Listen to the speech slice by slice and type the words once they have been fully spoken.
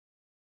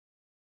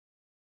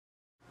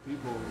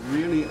People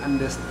really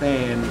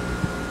understand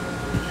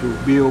to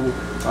build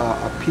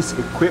a piece of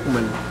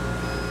equipment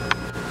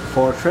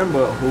for a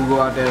trimmer who go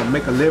out there and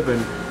make a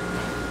living,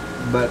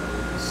 but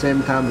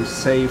same time to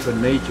save for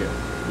nature.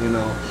 You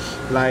know,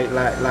 like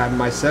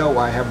myself,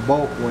 I have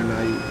boat when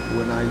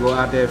I go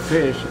out there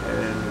fish.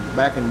 And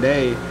back in the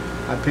day,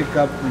 I pick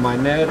up my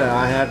net.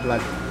 I had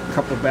like a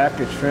couple of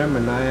baskets shrimp,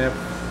 and I have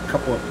a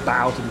couple of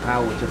 1,000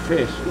 pounds of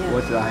fish,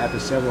 which I have to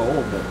sell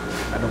overboard.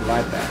 I don't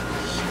like that.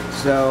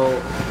 So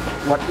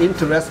what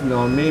interests me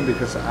on me,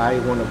 because I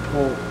want to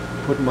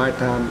put my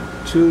time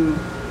to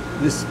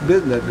this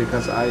business,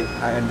 because I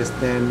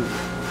understand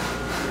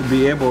to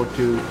be able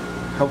to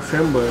help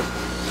shrimper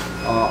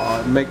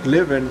make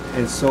living,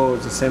 and so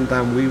at the same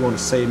time we want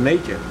to save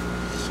nature.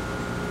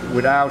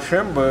 Without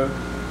shrimper,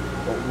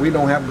 we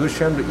don't have good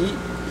shrimp to eat,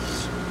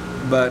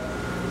 but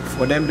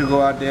for them to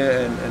go out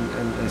there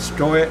and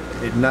destroy it,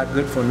 it's not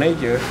good for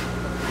nature.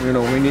 You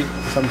know, we need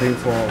something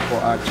for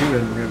our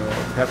children, you know,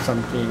 have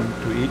something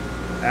to eat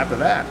after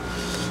that.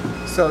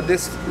 So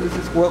this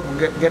work will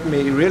get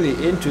me really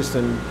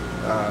interested in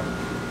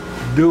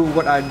do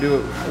what I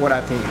do, what I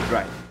think is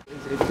right.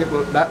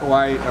 That's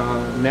why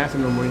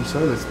National Marine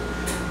Service,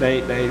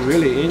 they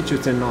really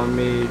interested on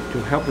me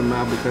to help them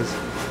out, because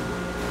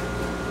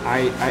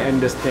I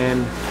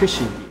understand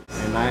fishing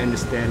and I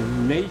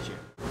understand nature.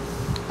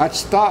 I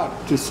start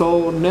to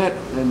sew net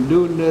and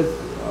doing this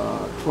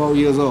 12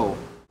 years old.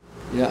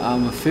 Yeah,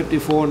 I'm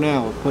 54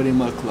 now, pretty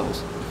much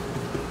close.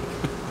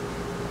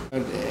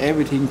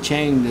 Everything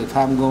changed, the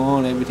time go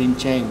on, everything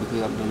changed,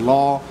 because of the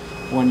law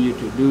want you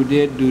to do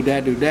this, do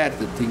that, do that.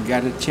 The thing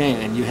got to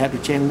change, and you have to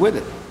change with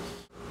it.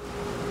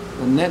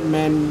 The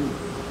netman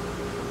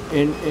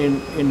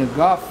in the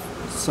Gulf,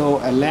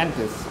 so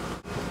Atlantis,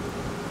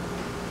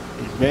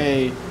 is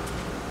very,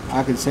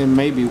 I can say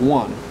maybe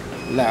one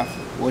left,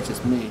 which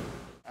is me.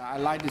 I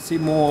like to see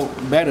more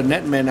better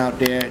netmen out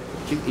there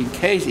in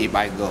case if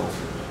I go.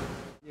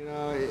 You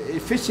know,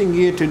 fishing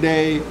gear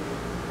today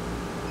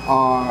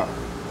are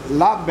a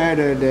lot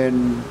better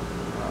than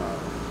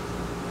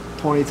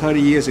 20, 30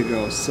 years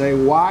ago. Say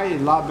why a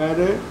lot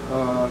better?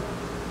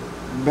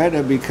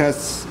 Better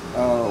because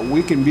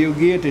we can build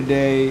gear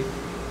today,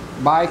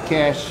 buy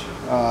cash,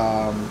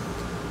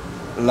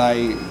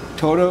 like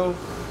turtle,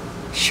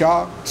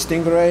 shark,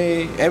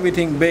 stingray,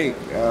 everything big.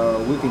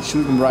 We can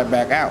shoot them right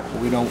back out.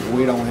 We don't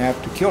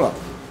have to kill them.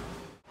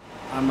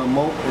 I'm the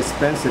most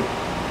expensive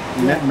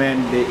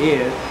netman there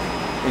is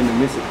in the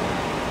Mexico.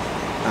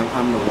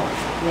 I'm the one.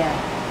 Yeah.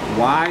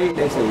 Why?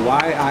 They say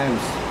why I am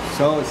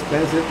so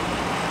expensive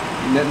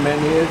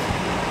netman is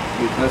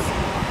because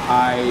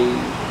I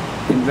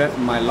invest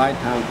my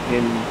lifetime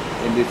in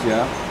this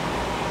job.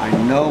 I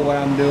know what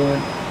I'm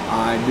doing.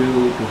 I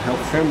do to help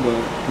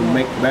shrimper to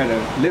make better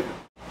living.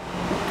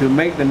 To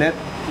make the net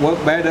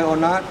work better or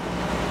not,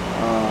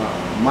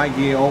 my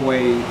gear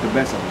always the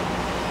best of it.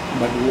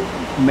 But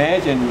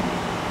imagine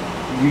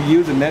you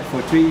use a net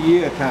for 3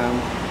 years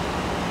time.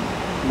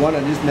 One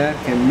of this net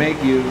can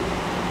make you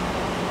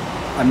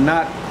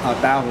not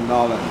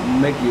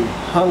 $1,000, make you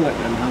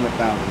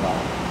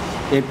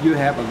 $100,000 if you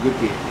have a good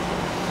gear.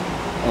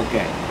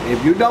 Okay,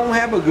 if you don't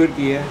have a good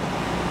gear,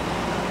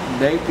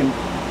 they can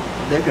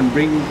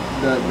bring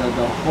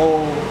the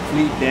whole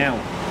fleet down.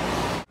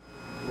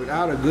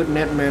 Without a good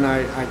netman,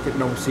 I just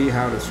don't see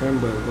how the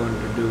shrimper is going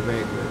to do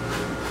very good.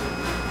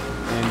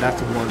 And that's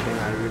the one thing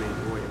I really